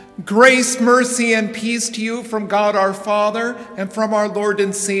Grace, mercy, and peace to you from God our Father and from our Lord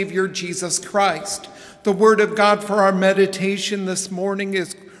and Savior Jesus Christ. The word of God for our meditation this morning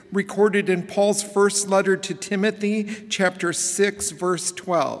is recorded in Paul's first letter to Timothy, chapter 6, verse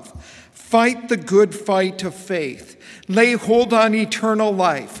 12. Fight the good fight of faith. Lay hold on eternal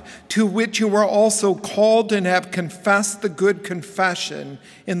life, to which you are also called and have confessed the good confession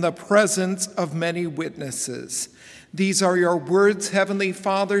in the presence of many witnesses. These are your words, Heavenly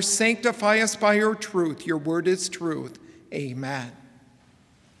Father. Sanctify us by your truth. Your word is truth. Amen.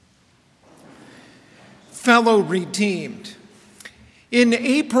 Fellow redeemed, in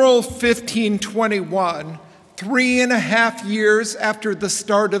April 1521, 3.5 years after the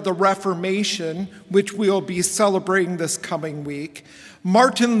start of the Reformation, which we'll be celebrating this coming week,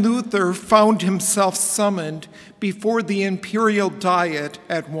 Martin Luther found himself summoned before the imperial diet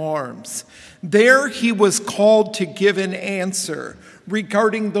at Worms. There he was called to give an answer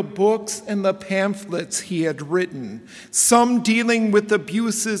regarding the books and the pamphlets he had written, some dealing with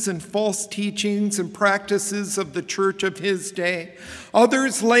abuses and false teachings and practices of the church of his day,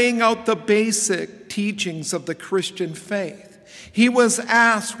 others laying out the basic teachings of the Christian faith. He was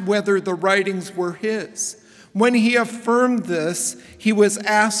asked whether the writings were his. When he affirmed this, he was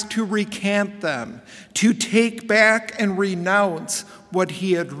asked to recant them, to take back and renounce what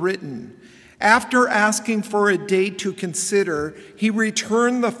he had written. After asking for a day to consider, he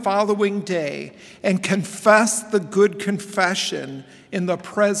returned the following day and confessed the good confession in the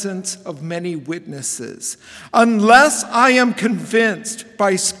presence of many witnesses. Unless I am convinced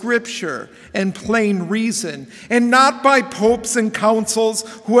by Scripture and plain reason, and not by popes and councils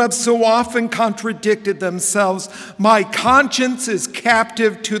who have so often contradicted themselves, my conscience is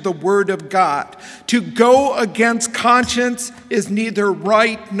captive to the word of God. To go against conscience is neither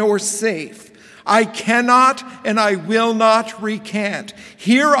right nor safe. I cannot and I will not recant.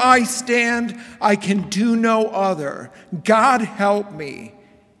 Here I stand, I can do no other. God help me.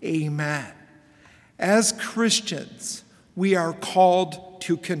 Amen. As Christians, we are called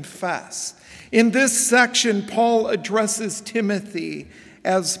to confess. In this section, Paul addresses Timothy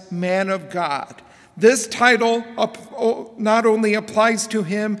as man of God. This title not only applies to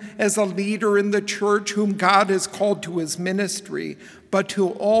him as a leader in the church whom God has called to his ministry, but to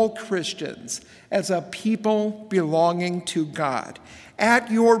all Christians as a people belonging to God.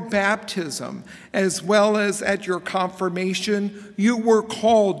 At your baptism, as well as at your confirmation, you were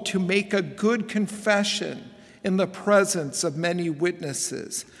called to make a good confession in the presence of many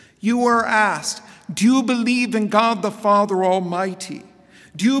witnesses. You were asked, do you believe in God the Father Almighty?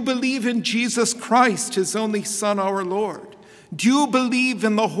 Do you believe in Jesus Christ, his only Son, our Lord? Do you believe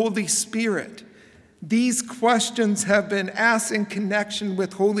in the Holy Spirit? These questions have been asked in connection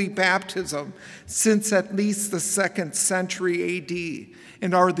with holy baptism since at least the 2nd century AD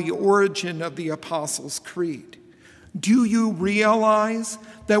and are the origin of the Apostles' Creed. Do you realize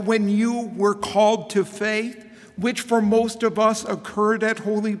that when you were called to faith, which for most of us occurred at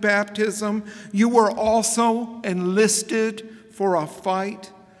holy baptism, you were also enlisted for a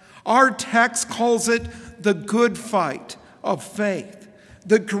fight? Our text calls it the good fight of faith.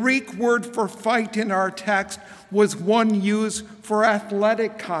 The Greek word for fight in our text was one used for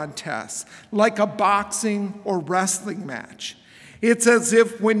athletic contests, like a boxing or wrestling match. It's as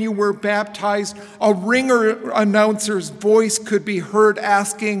if when you were baptized, a ringer announcer's voice could be heard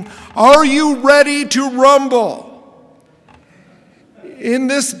asking, "Are you ready to rumble?" In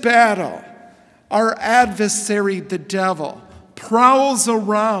this battle, our adversary, the devil, prowls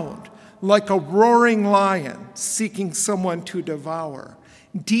around like a roaring lion seeking someone to devour.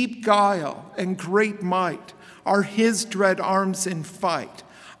 Deep guile and great might are his dread arms in fight.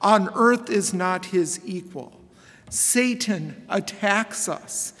 On earth is not his equal. Satan attacks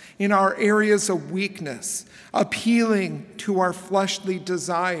us in our areas of weakness, appealing to our fleshly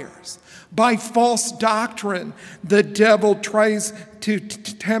desires. By false doctrine, the devil tries to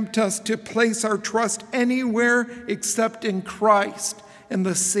tempt us to place our trust anywhere except in Christ and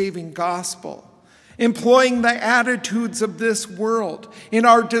the saving gospel. Employing the attitudes of this world in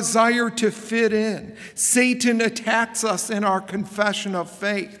our desire to fit in, Satan attacks us in our confession of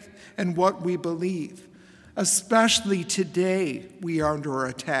faith and what we believe. Especially today, we are under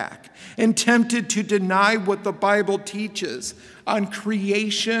attack and tempted to deny what the Bible teaches on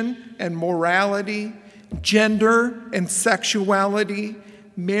creation and morality, gender and sexuality,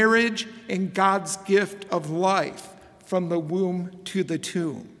 marriage and God's gift of life from the womb to the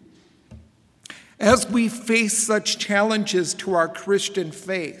tomb. As we face such challenges to our Christian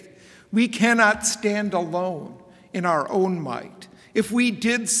faith, we cannot stand alone in our own might. If we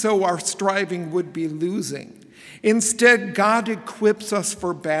did so, our striving would be losing. Instead, God equips us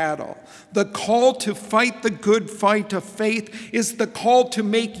for battle. The call to fight the good fight of faith is the call to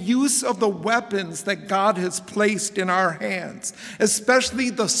make use of the weapons that God has placed in our hands, especially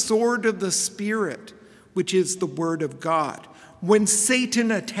the sword of the Spirit, which is the word of God. When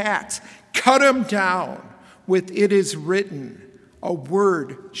Satan attacks, cut him down with "it is written," a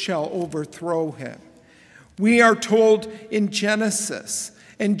word shall overthrow him. We are told in Genesis,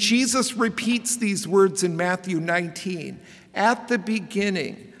 and Jesus repeats these words in Matthew 19, "At the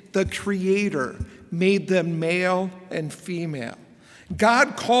beginning, the Creator made them male and female."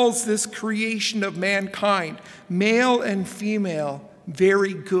 God calls this creation of mankind, male and female,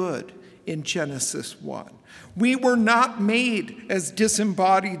 very good in Genesis 1. We were not made as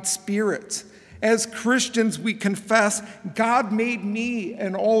disembodied spirits. As Christians, we confess, God made me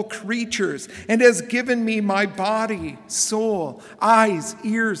and all creatures and has given me my body, soul, eyes,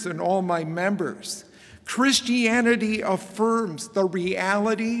 ears, and all my members. Christianity affirms the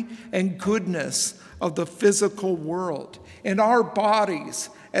reality and goodness of the physical world and our bodies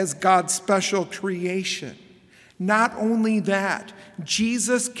as God's special creation. Not only that,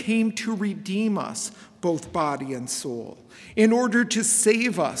 Jesus came to redeem us, both body and soul. In order to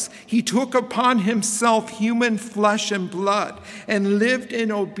save us, he took upon himself human flesh and blood and lived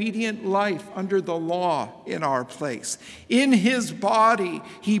an obedient life under the law in our place. In his body,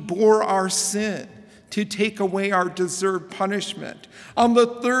 he bore our sin to take away our deserved punishment. On the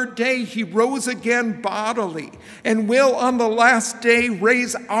third day, he rose again bodily and will on the last day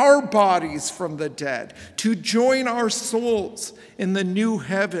raise our bodies from the dead to join our souls in the new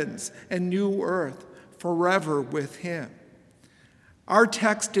heavens and new earth forever with him. Our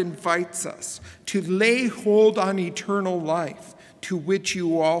text invites us to lay hold on eternal life, to which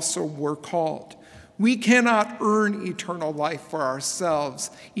you also were called. We cannot earn eternal life for ourselves,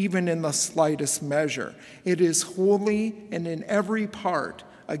 even in the slightest measure. It is wholly and in every part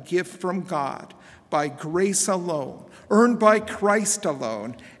a gift from God, by grace alone, earned by Christ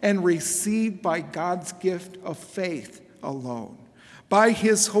alone, and received by God's gift of faith alone. By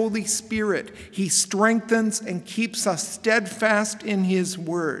his Holy Spirit, he strengthens and keeps us steadfast in his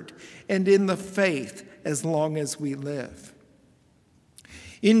word and in the faith as long as we live.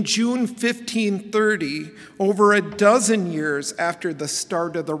 In June 1530, over a dozen years after the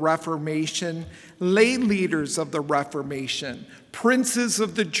start of the Reformation, lay leaders of the Reformation, princes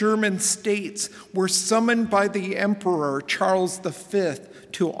of the German states, were summoned by the Emperor Charles V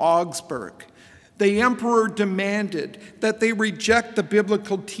to Augsburg. The emperor demanded that they reject the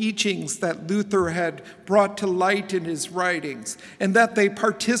biblical teachings that Luther had brought to light in his writings, and that they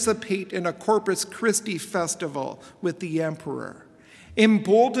participate in a Corpus Christi festival with the emperor.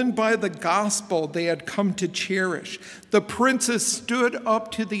 Emboldened by the gospel they had come to cherish, the princes stood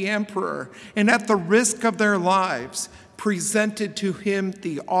up to the emperor and, at the risk of their lives, presented to him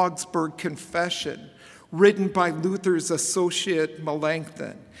the Augsburg Confession, written by Luther's associate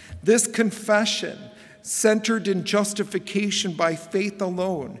Melanchthon. This confession, centered in justification by faith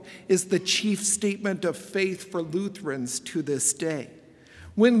alone, is the chief statement of faith for Lutherans to this day.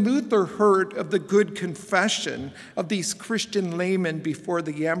 When Luther heard of the good confession of these Christian laymen before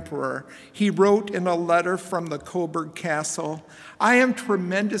the emperor, he wrote in a letter from the Coburg Castle, "I am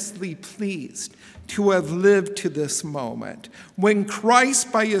tremendously pleased to have lived to this moment, when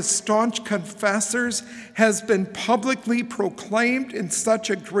Christ, by his staunch confessors, has been publicly proclaimed in such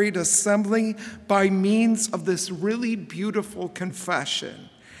a great assembly by means of this really beautiful confession.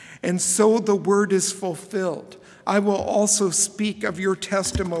 And so the word is fulfilled. I will also speak of your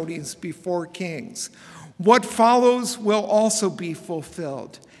testimonies before kings. What follows will also be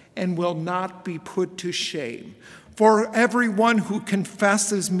fulfilled and will not be put to shame. For everyone who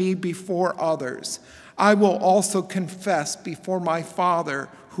confesses me before others, I will also confess before my Father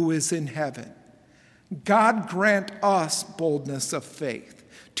who is in heaven." God grant us boldness of faith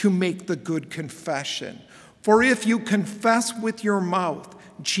to make the good confession. For if you confess with your mouth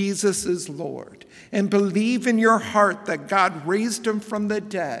Jesus is Lord, and believe in your heart that God raised him from the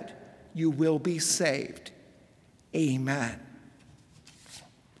dead, you will be saved. Amen.